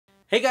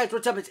Hey guys,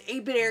 what's up? It's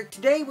 8-Bit Eric.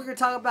 Today we're going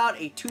to talk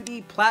about a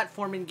 2D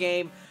platforming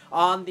game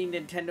on the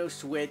Nintendo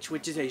Switch,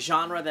 which is a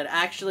genre that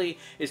actually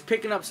is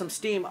picking up some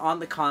steam on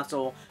the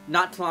console.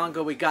 Not too long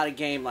ago we got a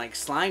game like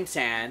Slime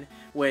Sand,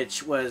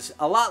 which was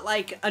a lot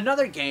like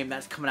another game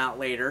that's coming out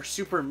later,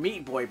 Super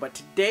Meat Boy. But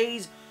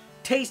today's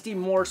tasty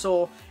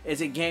morsel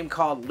is a game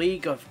called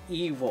League of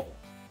Evil.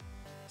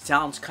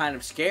 Sounds kind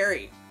of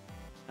scary.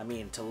 I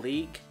mean, it's a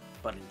league,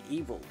 but an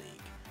evil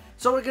league.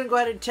 So we're going to go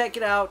ahead and check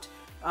it out.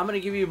 I'm going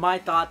to give you my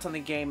thoughts on the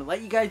game and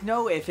let you guys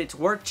know if it's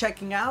worth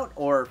checking out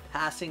or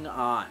passing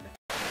on.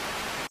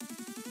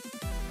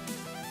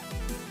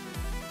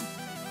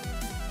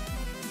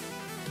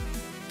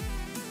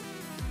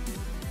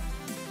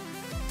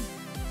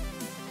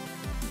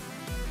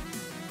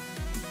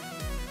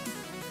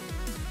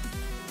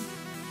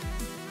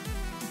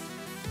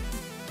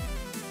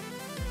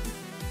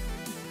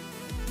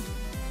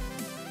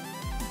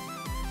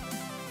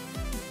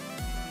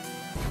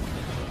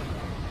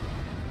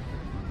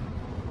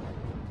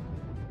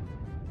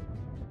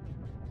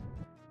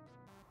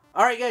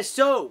 Alright guys,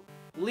 so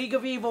League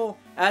of Evil,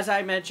 as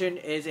I mentioned,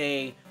 is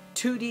a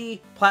 2D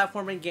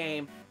platforming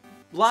game.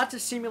 Lots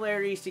of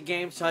similarities to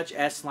games such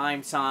as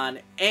Slime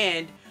Sand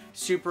and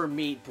Super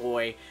Meat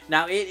Boy.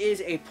 Now it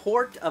is a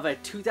port of a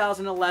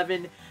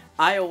 2011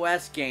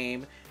 iOS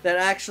game that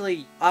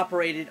actually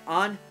operated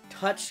on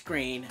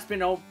touchscreen. It's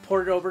been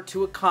ported over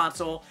to a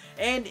console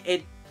and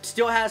it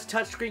still has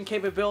touchscreen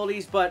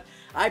capabilities, but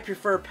I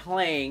prefer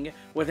playing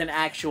with an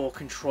actual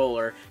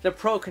controller, the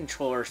pro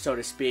controller so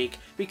to speak,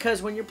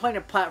 because when you're playing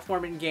a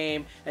platforming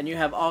game and you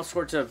have all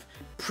sorts of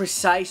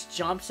precise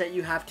jumps that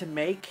you have to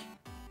make,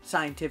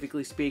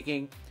 scientifically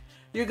speaking,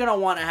 you're going to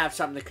want to have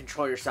something to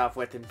control yourself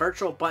with, and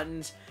virtual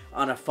buttons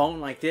on a phone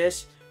like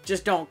this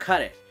just don't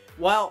cut it.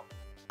 Well,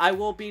 I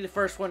will be the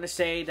first one to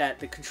say that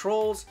the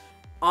controls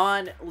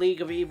on League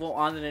of Evil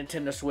on the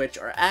Nintendo Switch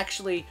are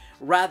actually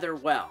rather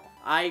well.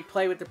 I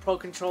play with the Pro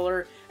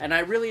Controller and I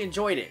really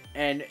enjoyed it,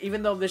 and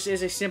even though this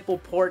is a simple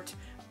port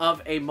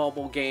of a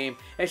mobile game,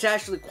 it's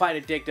actually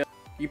quite addictive.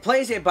 You play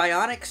as a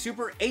bionic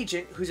super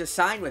agent who's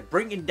assigned with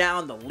bringing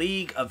down the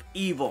League of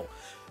Evil.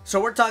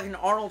 So we're talking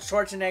Arnold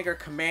Schwarzenegger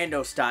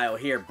Commando style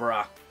here,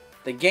 bruh.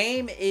 The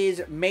game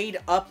is made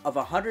up of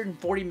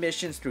 140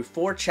 missions through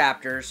 4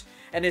 chapters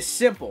and is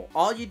simple.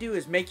 All you do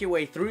is make your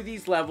way through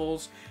these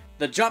levels.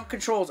 The jump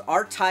controls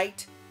are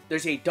tight.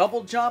 There's a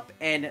double jump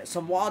and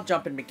some wall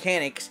jumping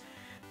mechanics.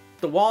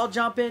 The wall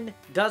jumping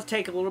does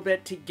take a little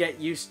bit to get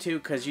used to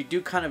because you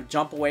do kind of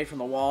jump away from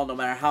the wall no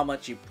matter how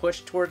much you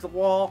push towards the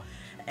wall.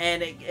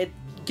 And it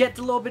gets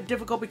a little bit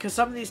difficult because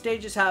some of these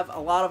stages have a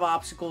lot of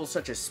obstacles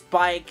such as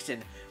spikes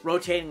and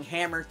rotating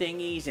hammer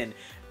thingies and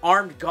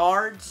armed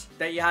guards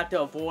that you have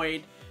to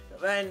avoid.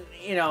 And,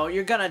 you know,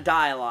 you're gonna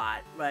die a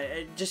lot. But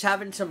just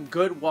having some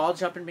good wall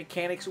jumping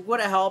mechanics would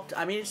have helped.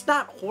 I mean, it's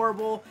not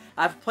horrible.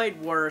 I've played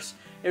worse.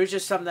 It was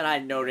just something that I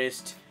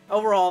noticed.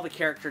 Overall, the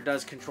character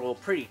does control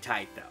pretty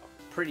tight, though.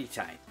 Pretty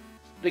tight.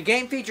 The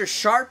game features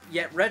sharp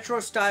yet retro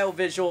style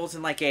visuals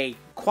in like a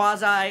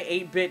quasi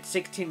 8-bit,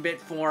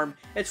 16-bit form.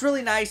 It's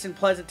really nice and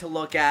pleasant to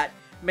look at.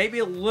 Maybe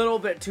a little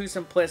bit too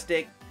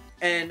simplistic.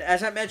 And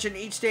as I mentioned,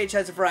 each stage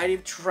has a variety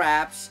of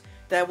traps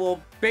that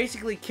will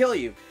basically kill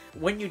you.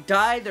 When you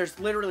die, there's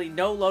literally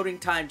no loading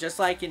time, just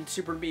like in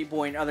Super Meat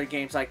Boy and other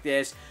games like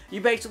this.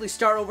 You basically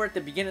start over at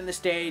the beginning of the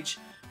stage.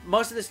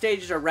 Most of the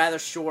stages are rather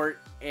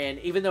short, and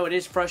even though it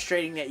is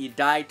frustrating that you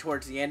die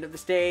towards the end of the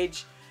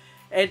stage,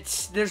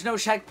 there's no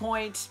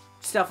checkpoints,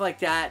 stuff like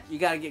that. You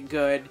gotta get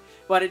good,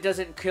 but it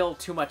doesn't kill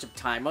too much of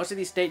time. Most of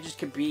these stages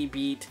can be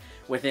beat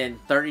within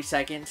 30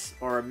 seconds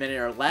or a minute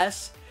or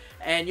less,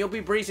 and you'll be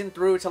breezing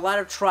through. It's a lot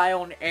of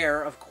trial and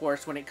error, of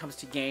course, when it comes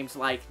to games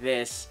like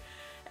this.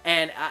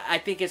 And I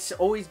think it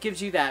always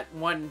gives you that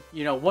one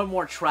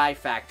more try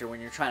factor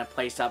when you're trying to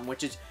play something,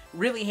 which is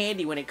really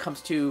handy when it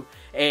comes to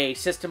a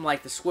system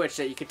like the Switch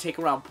that you could take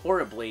around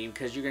portably,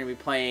 because you're going to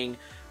be playing,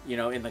 you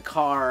know, in the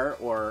car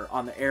or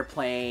on the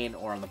airplane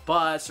or on the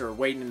bus or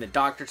waiting in the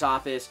doctor's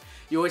office.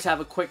 You always have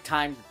a quick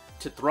time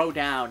to throw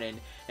down, and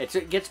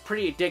it gets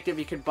pretty addictive.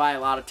 You can buy a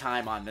lot of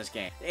time on this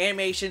game. The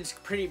animation's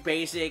pretty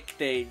basic.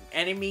 The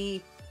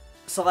enemy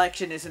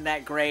selection isn't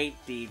that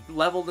great. The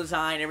level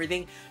design,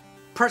 everything.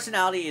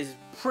 Personality is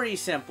pretty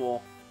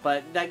simple,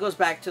 but that goes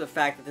back to the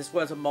fact that this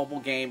was a mobile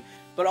game.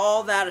 But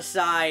all that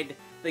aside,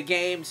 the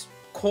game's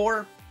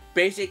core,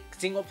 basic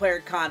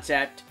single-player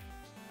concept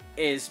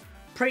is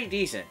pretty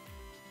decent.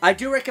 I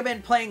do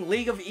recommend playing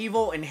League of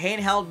Evil in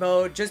handheld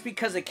mode just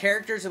because the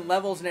characters and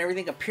levels and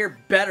everything appear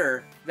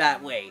better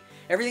that way.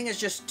 Everything is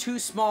just too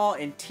small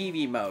in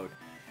TV mode.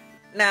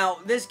 Now,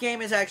 this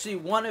game is actually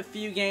one of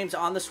few games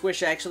on the Switch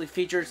that actually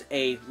features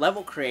a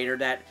level creator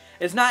that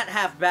is not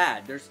half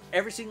bad. There's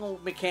every single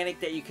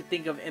mechanic that you could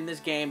think of in this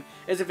game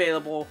is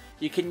available.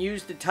 You can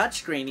use the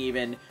touchscreen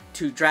even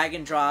to drag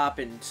and drop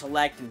and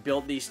select and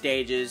build these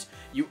stages.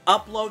 You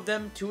upload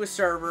them to a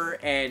server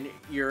and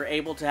you're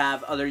able to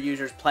have other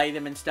users play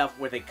them and stuff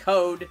with a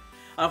code.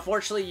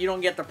 Unfortunately, you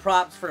don't get the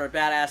props for a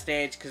badass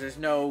stage because there's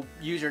no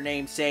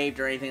username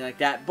saved or anything like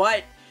that,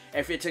 but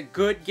If it's a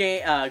good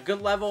game,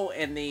 good level,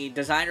 and the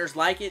designers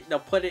like it, they'll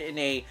put it in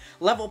a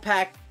level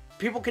pack.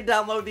 People can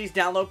download these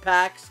download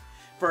packs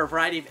for a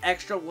variety of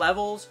extra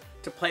levels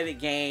to play the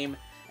game,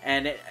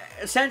 and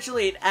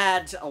essentially it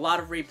adds a lot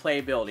of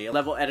replayability. A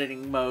level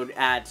editing mode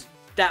adds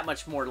that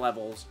much more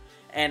levels,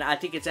 and I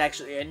think it's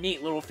actually a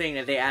neat little thing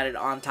that they added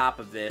on top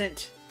of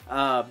this.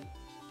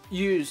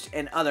 Used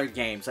in other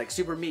games, like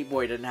Super Meat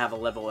Boy didn't have a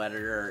level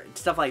editor and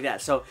stuff like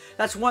that. So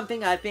that's one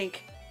thing I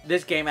think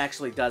this game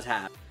actually does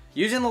have.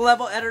 Using the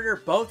level editor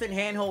both in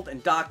handheld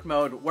and docked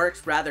mode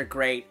works rather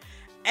great,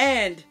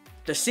 and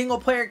the single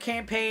player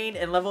campaign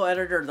and level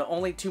editor are the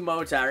only two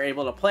modes that are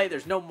able to play.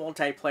 There's no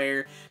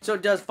multiplayer, so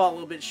it does fall a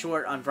little bit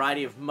short on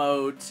variety of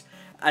modes.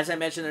 As I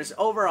mentioned, there's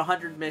over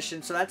 100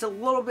 missions, so that's a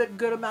little bit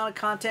good amount of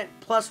content,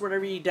 plus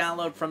whatever you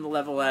download from the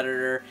level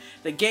editor.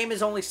 The game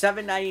is only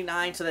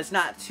 $7.99, so that's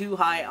not too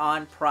high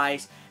on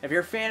price. If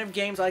you're a fan of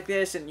games like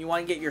this and you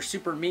want to get your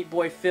Super Meat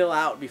Boy fill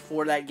out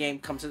before that game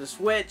comes to the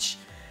Switch,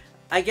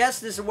 I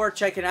guess this is worth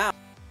checking out.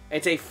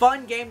 It's a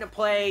fun game to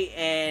play,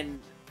 and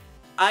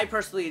I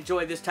personally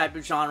enjoy this type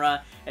of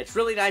genre. It's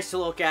really nice to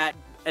look at,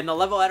 and the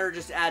level editor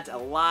just adds a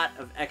lot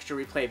of extra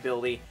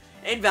replayability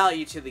and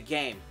value to the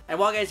game. And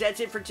well guys, that's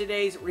it for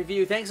today's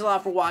review. Thanks a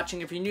lot for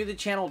watching. If you're new to the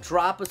channel,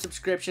 drop a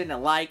subscription, a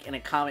like, and a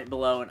comment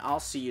below, and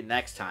I'll see you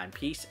next time.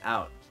 Peace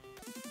out.